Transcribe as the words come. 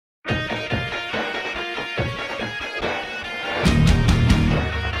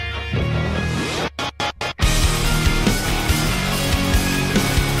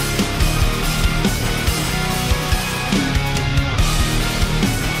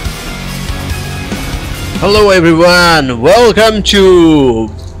Hello everyone, welcome to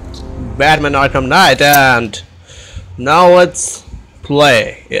Batman Arkham Knight, and now let's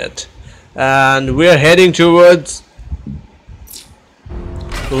play it. And we're heading towards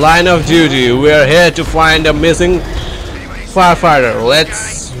line of duty. We're here to find a missing firefighter.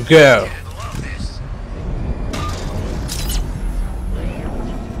 Let's go.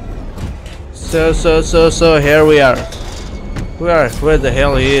 So here we are. Where the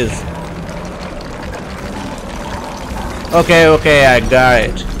hell he is? Okay, I got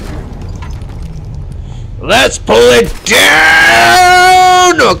it. Let's pull it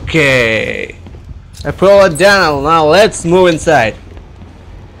down. Okay, I pull it down. Now let's move inside.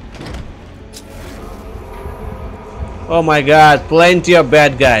 Oh my god, plenty of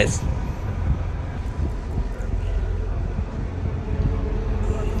bad guys.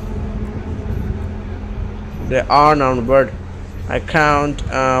 They are numbered. I count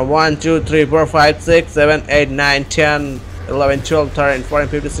 1, 2, 3, 4, 5, 6, 7, 8, 9, 10, 11, 12, 13, 14,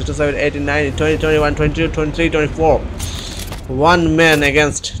 15, 16, 17, 18, 19, 20, 21, 22, 23, 24. One man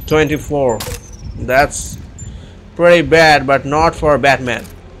against 24. That's pretty bad, but not for Batman.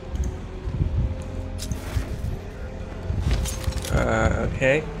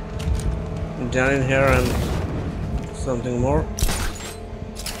 Okay. Down in here and something more.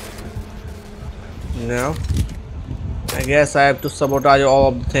 No. I guess I have to sabotage all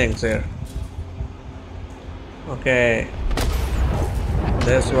of the things here. Okay.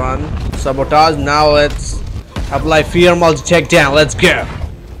 This one. Sabotage. Now let's apply fear multi takedown. Let's go.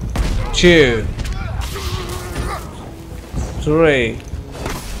 2, 3,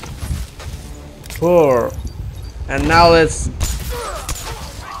 4. And now let's.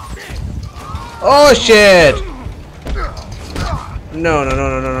 Oh shit! No.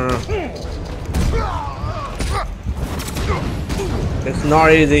 It's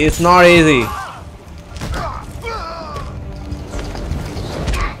not easy. It's not easy.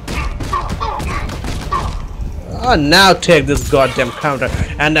 Oh, now take this goddamn counter,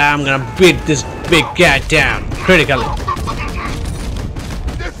 and I'm gonna beat this big guy down critically.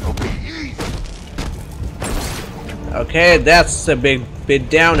 Okay, that's a big bit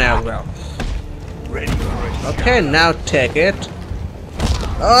down as well. Okay, now take it.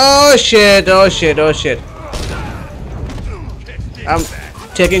 Oh shit! I'm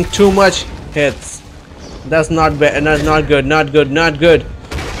taking too much hits. That's not bad. Not good.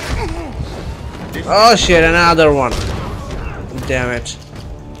 Oh shit! Another one. Damn it!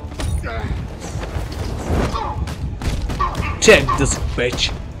 Take this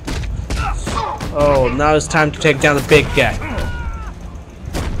bitch. Oh, now it's time to take down the big guy.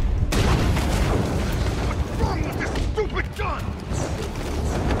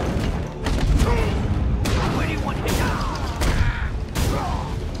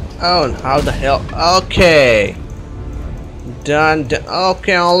 Oh, how the hell? Okay. Done.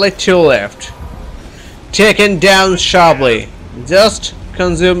 Okay, only 2 left. Taken down sharply. Just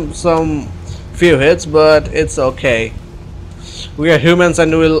consume some few hits, but it's okay. We are humans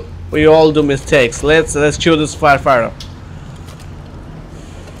and we all do mistakes. Let's shoot this firefighter.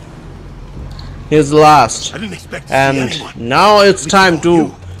 He's last. And now it's time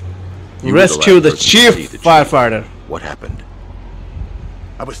to rescue the chief firefighter. What happened?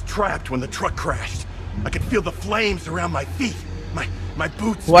 I was trapped when the truck crashed. I could feel the flames around my feet. My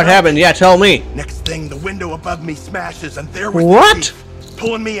boots. What happened? Yeah, tell me. Next thing, the window above me smashes, and there was the chief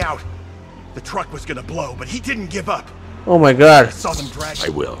pulling me out. The truck was gonna blow, but he didn't give up. Oh my god. I saw them drag. I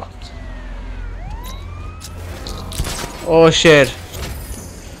will. Oh shit.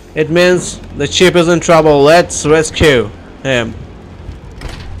 It means the chief is in trouble. Let's rescue him.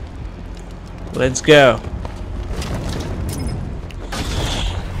 Let's go.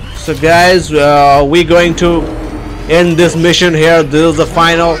 So guys, we're going to end this mission here. This is the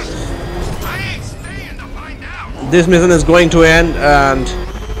final. This mission is going to end, and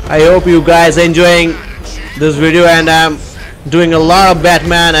I hope you guys enjoying this video. And I'm doing a lot of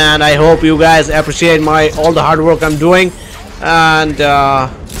Batman, and I hope you guys appreciate all the hard work I'm doing. And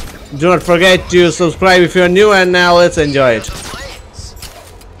do not forget to subscribe if you're new. And now let's enjoy it.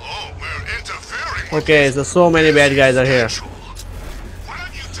 Okay, so many bad guys are here.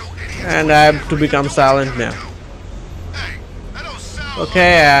 And I have to become silent now.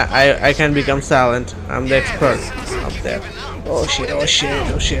 Okay, I can become silent. I'm the expert up there. Oh shit.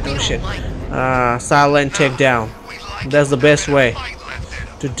 Silent takedown. That's the best way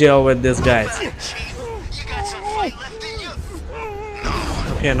to deal with these guys.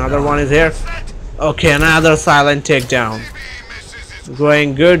 Okay, another one is here. Okay, another silent takedown.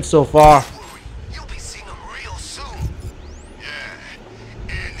 Going good so far.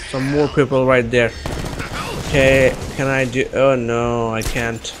 Some more people right there. Okay, can I do? Oh no, I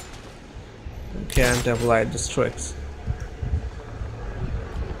can't. I can't apply these tricks.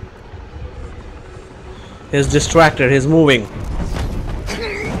 He's distracted. He's moving.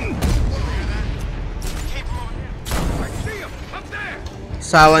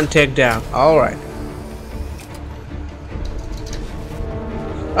 Silent takedown. All right.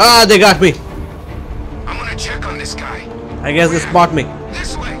 Ah, they got me. I'm gonna check on this guy. I guess they spot me.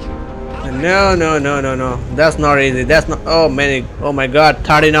 This way. No, no, no, no, no. That's not easy. That's not. Oh, many. Oh my God,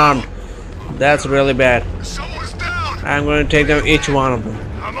 13 armed. That's really bad. Someone's down. I'm going to take them, each one of them.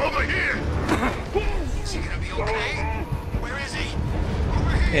 I'm over here. Is he gonna be okay? Where is he?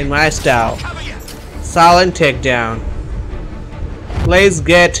 Over here. In my style. Cover you. Silent takedown. Please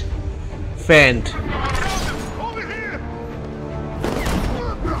get fanned. Over here.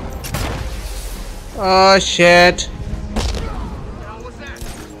 Oh shit. What's that?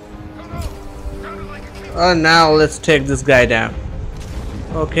 Sounded like a kid. Oh, now let's take this guy down.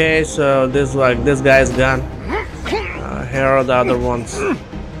 Okay, so this guy's gone. Here are the other ones.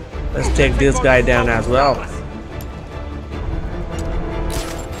 Let's take this guy down as well.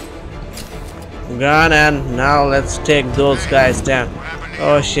 Gone, and now let's take those guys down.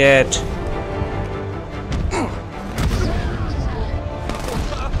 Oh shit.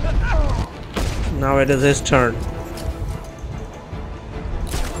 Now it is his turn.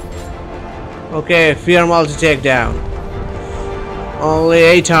 Okay, fear multi takedown. Only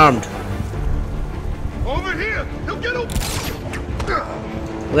 8 armed. Over here. He'll get him.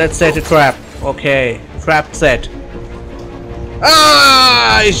 Let's set a trap. Okay, trap set.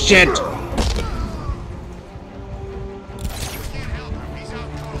 Ah, shit.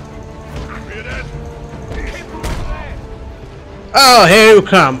 Oh, here you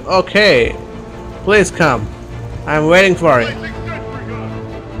come. Okay, please come. I'm waiting for you.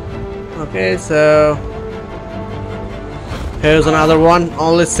 Okay, so here's another one.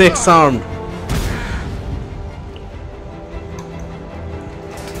 Only 6 armed.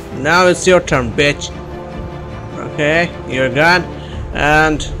 Now it's your turn, bitch. Okay, you're gone.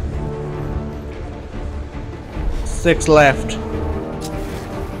 And 6 left.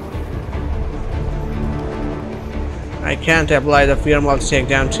 I can't apply the fear multi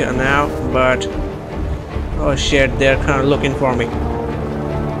takedown to now, but oh shit, they're kind of looking for me.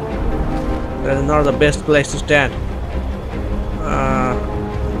 That's not the best place to stand.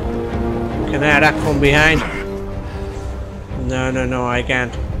 Can I attack from behind? No, no, no, I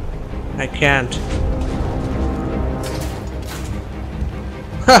can't. I can't.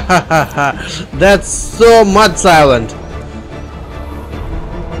 Ha ha ha ha! That's so much silent.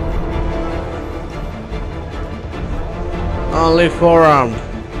 Only 4 armed.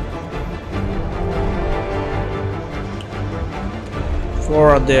 4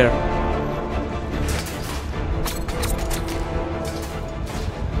 are there.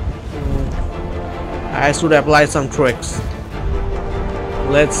 I should apply some tricks.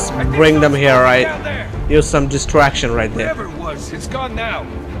 Let's bring them here. I use some distraction right there. Whatever it was, it's gone now.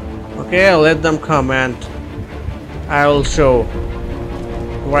 Okay, let them come and I will show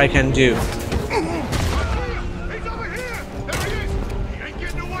what I can do. He's over here. There he is. He ain't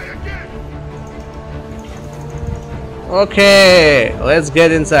getting away again. Okay, let's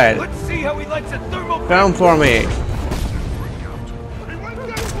get inside. Let's see how he likes a thermal. Come for me. He went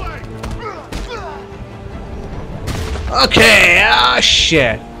that way. Okay, ah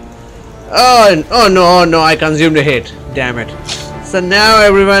shit. Oh no, I consumed a hit. Damn it. So now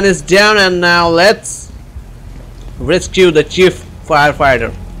everyone is down, and now let's rescue the chief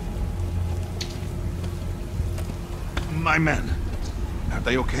firefighter. My men, are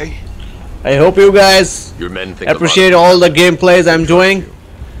they okay? I hope you guys Your men think appreciate all the gameplays I'm doing,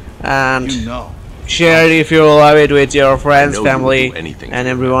 and You know. share it if you love it with your friends, I know you would family, do anything and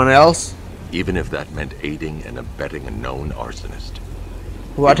for everyone else. even if that meant aiding and abetting a known arsonist.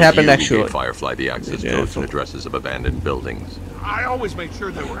 What It was happened you who actually? gave Firefly the access Yeah, codes and addresses of abandoned buildings. I always made sure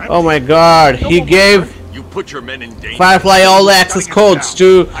they were empty. Oh my god, he gave You put your men in danger. Firefly all the access codes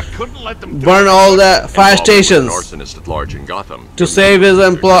to I couldn't let them do burn it. all the fire Involved with an stations arsonist at large in Gotham. to save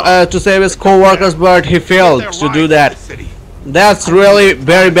his co-workers, but he failed They're to right do in that. the city. That's really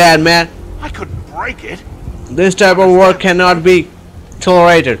very bad, man. I couldn't break it. This type of work cannot be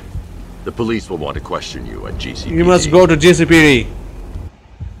tolerated. The police will want to question you at GCPD. You must go to GCPD.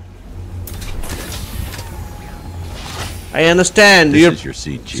 I understand This your is your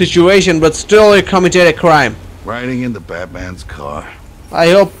seat, Chief. situation, but still you committed a crime. Riding in the Batman's car. I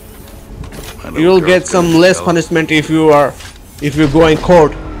hope I know you'll girls get some gonna less tell. punishment if you go in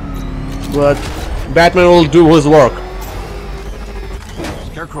court. But Batman will do his work.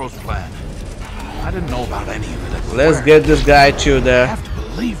 Scarecrow's plan. I didn't know about any of it at the Let's warehouse. get this guy to You the have to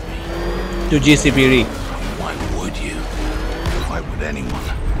believe me. GCPD. Why would you? Why would anyone?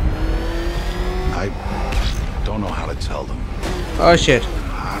 I don't know how to tell them. Oh shit.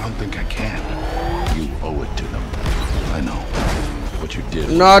 I don't think I can. You owe it to them. I know. What you did.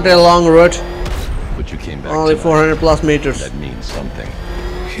 Not a long route. But you came back. Only tonight. 400 plus meters. That means something.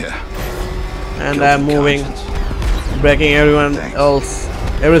 Yeah. And Guilty I'm moving, conscience. breaking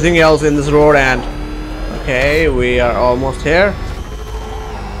everything else in this road. And okay, we are almost here.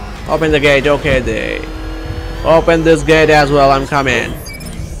 Open the gate. Okay, they open this gate as well. I'm coming.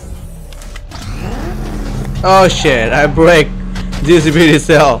 Oh shit, I break GCPD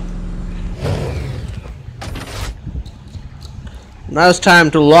cell. Now it's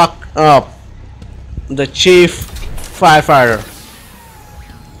time to lock up the chief firefighter.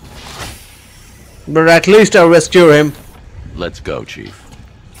 But at least I rescue him. Let's go, Chief.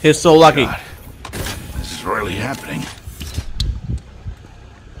 He's so lucky. God, this is really happening.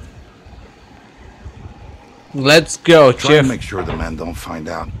 Let's go, Try and chief. make sure the men don't find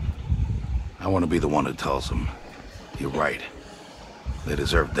out. I want to be the one who tells them. You're right. They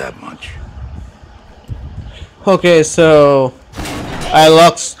deserve that much. Okay, so I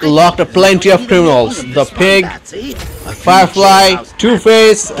locked up plenty of criminals. The pig, Firefly,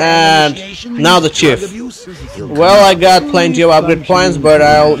 Two-Face, and now the chief. Well, I got plenty of upgrade points, but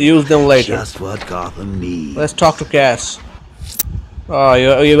I'll use them later. Just what Gotham needs. Let's talk to Cass. Oh,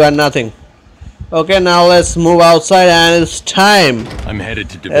 you got nothing. Okay, now let's move outside, and it's time. I'm headed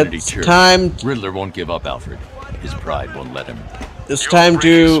to Divinity It's Church. time. Riddler won't give up, Alfred. His pride won't let him. It's time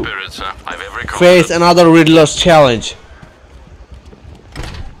to face another Riddler's challenge.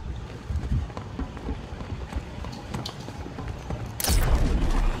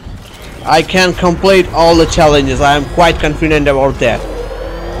 I can complete all the challenges. I am quite confident about that.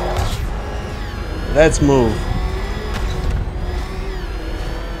 Let's move.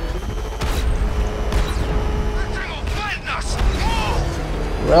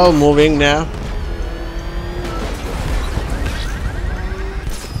 Well, moving now.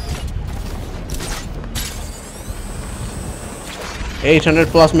 $800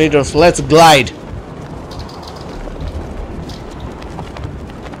 plus meters. Let's glide.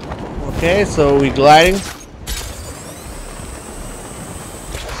 Okay, so we gliding.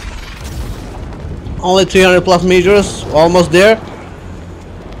 Only 300 plus meters. Almost there.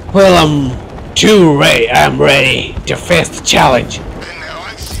 Well, I'm ready to face the challenge.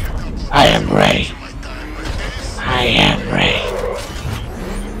 I am ready. I am ready.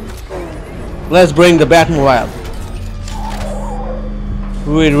 Let's bring the Batmobile.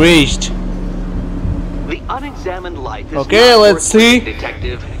 We reached. The unexamined life is Okay, not let's worth see. living,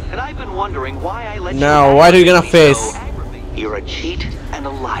 detective, and I've been wondering why I let Now, you what are you gonna aggravate me face? so. You're a cheat and a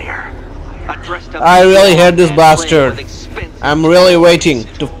liar. A dressed up I really hate this man bastard. with expensive I'm really waiting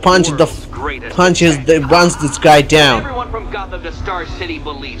to punch world's greatest punch this guy down. Everyone from Gotham to Star City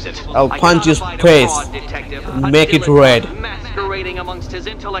believes it. I'll I punch his cannot find a face. fraud detective, Make a it dilettante red. masquerading amongst his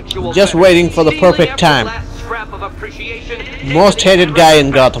intellectual Just friends, waiting for the stealing perfect every time. last scrap of appreciation, Most dignity, hated and guy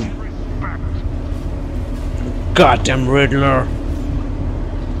in respect. Gotham. Goddamn Riddler.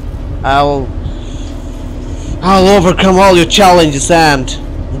 I'll overcome all your challenges and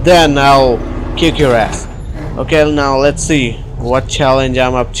then I'll kick your ass. Okay, now let's see what challenge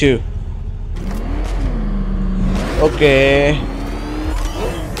I'm up to. Okay.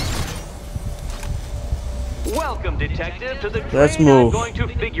 Welcome, detective, to the Let's train move. I'm going to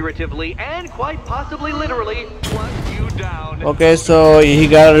figuratively and quite possibly literally plunge you down. Okay, so he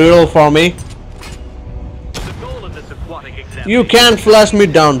got a riddle for me. The goal of this aquatic examination You can't flush me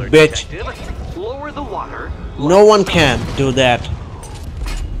down, bitch. detective, lower the water. No one can do that.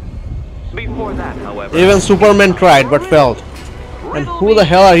 Before that, however, Even Superman tried but failed. And who the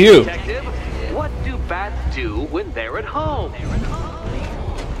hell are you? Detective, what do bats do when they're at home?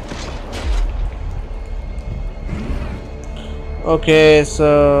 Okay,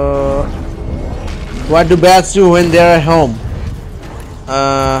 so what do bats do when they're at home?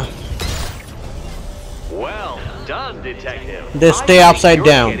 Well done, detective. They stay I think upside you're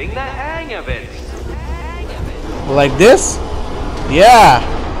down. Getting the hang of it. Like this? Yeah.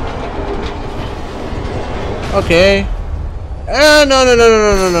 Okay.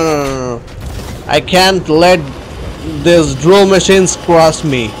 No. I can't let these drill machines cross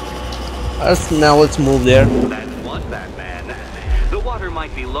me. Now let's move there. That's one Batman. The water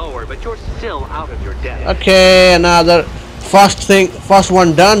might be lower, but you're still out of your depth. Okay, another first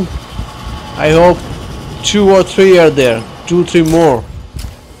one done. I hope 2 or 3 are there. 2, 3 more.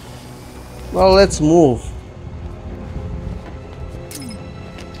 Well, let's move.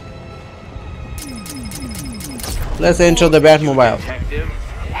 Let's enter the Batmobile. Detective,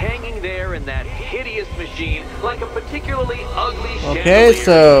 hanging there in that hideous machine like a particularly ugly Okay, chandelier.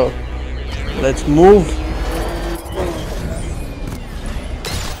 so let's move.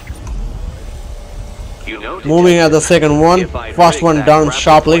 You know, Moving at the second one. if I First rig one that down grapple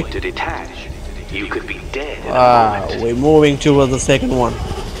sharply. point to detach, you could be dead in a moment. We're moving towards the second one.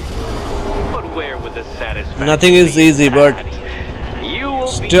 But where would the satisfaction Nothing is be in easy, but that? You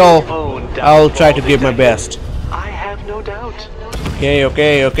will be still, your own I'll try to downfall, give my detective. best. I have no doubt. Okay.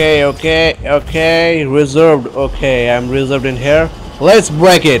 Reserved. Okay, I'm reserved in here. Let's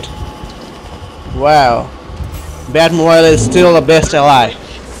break it. Wow. Batmobile is still the best ally.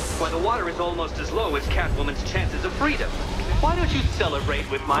 Why, the water is almost as low as Catwoman's chances of freedom. Why don't you celebrate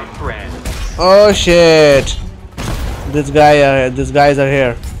with my friend? Oh shit. These guys are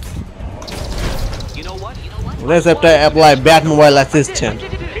here. You know what? Let's apply Batmobile assistant.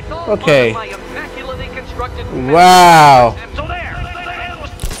 It's all Okay. part of my immaculately constructed Wow. So there.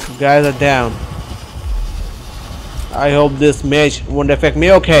 Guys are down. I hope this mage won't affect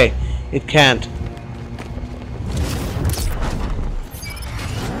me. Okay, it can't.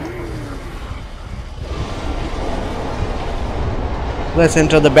 Let's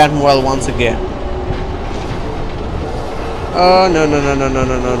enter the Batmobile once again. Oh no.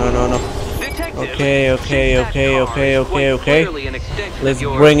 Detective, Okay. since that car is quite clearly an extension Let's of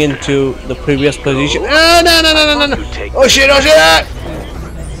your bring into the previous ego, position. I No. want to take Oh shit.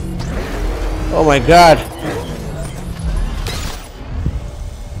 Oh my god.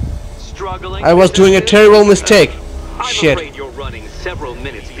 struggling. I was doing a terrible mistake. I'm Shit. afraid you're running several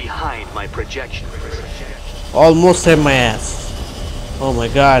minutes behind my projections. Almost saved my ass. Oh my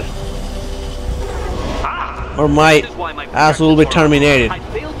god. Or my This is why my ass will be projections are- terminated I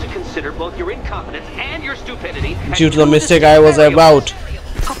failed to consider both your incompetence and your stupidity due to the and mistake choose I was scenarios. about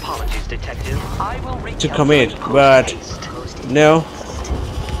Apologies, detective. I will to commit, but no,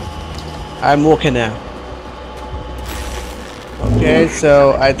 I'm okay now. Okay,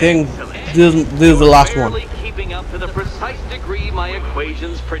 so I think this is the last one. barely keeping up to the precise degree my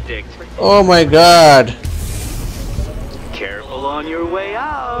equations predict. Oh my god. Careful on your way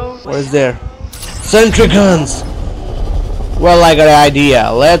out. What is there? Sentry guns! Well, I got an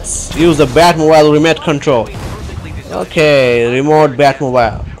idea. Let's use the Batmobile remote control. Okay, remote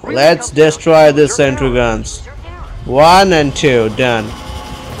Batmobile. Let's destroy the sentry guns. 1 and 2, done.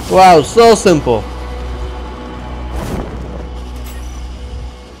 Wow, so simple.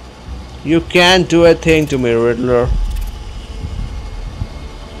 You can't do a thing to me, Riddler.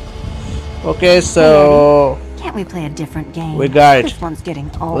 Okay, so Can't we play a different game? we got it. This one's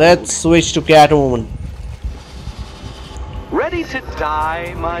getting old. Let's switch to Catwoman. Ready to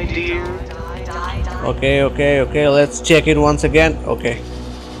die, my dear? Okay. Let's check it once again. Okay.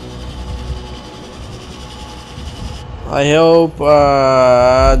 I hope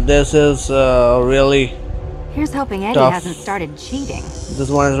this is really. Here's hoping Eddie Tough. hasn't started cheating. This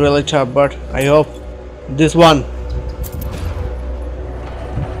one is really tough, but I hope this one.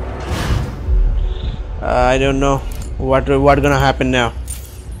 I don't know what gonna happen now.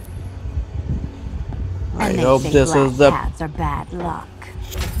 I And they hope say this black is the. cats are bad luck.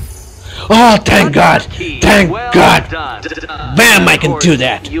 Oh, thank God! Thank Well God! done. Bam! I Of can course, do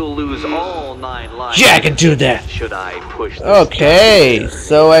that. You'll lose all 9 lives. Yeah, I can do that. Should I push this Okay,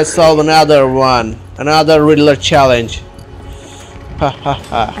 so I solved another one, another Riddler challenge. Ha ha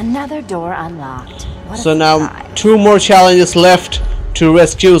ha. Another door unlocked. What a So now surprise. 2 more challenges left to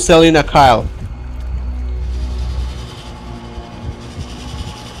rescue Selina Kyle.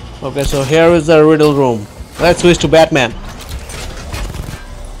 Okay, so here is the riddle room. Let's switch to Batman.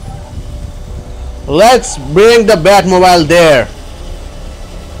 Let's bring the Batmobile there.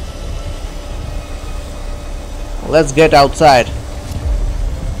 Let's get outside.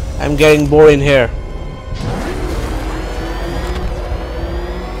 I'm getting bored in here.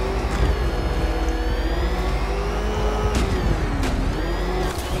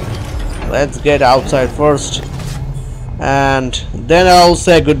 Let's get outside first, and then I'll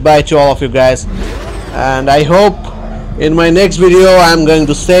say goodbye to all of you guys, and I hope in my next video I'm going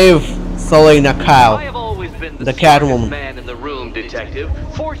to save Selina I Kyle, have always been the the Catwoman. smartest man in the room, detective,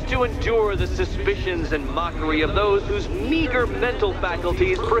 forced to endure the suspicions and mockery of those whose meager mental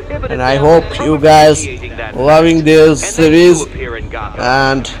faculties prohibited And I them hope from you guys appreciating that loving fact. this And then series, you appear in Gotham,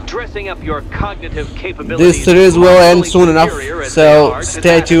 and dressing up your cognitive capabilities. this series will end soon enough, superior as they so are to stay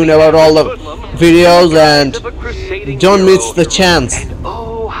that of tuned the about all the hoodlum videos in the guise and of a crusading don't hero. miss the chance And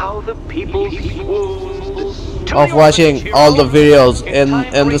oh, how the people swooned to of your watching hero. all the videos It's time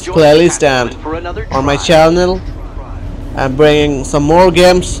in to this rejoin playlist Catwoman and for another on my try. channel. I'm bringing some more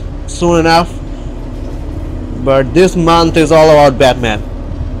games soon enough. but this month is all about Batman.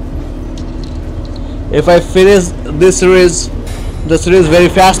 If I finish this series, the series very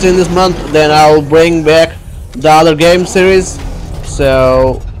fast in this month, then I'll bring back the other game series.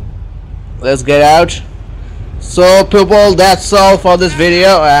 So let's get out. So people, that's all for this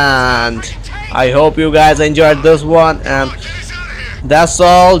video, and I hope you guys enjoyed this one, and that's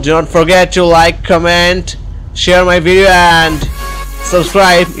all. Do not forget to like, comment, share my video, and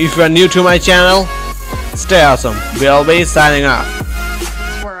subscribe if you are new to my channel. Stay awesome. We'll be signing off.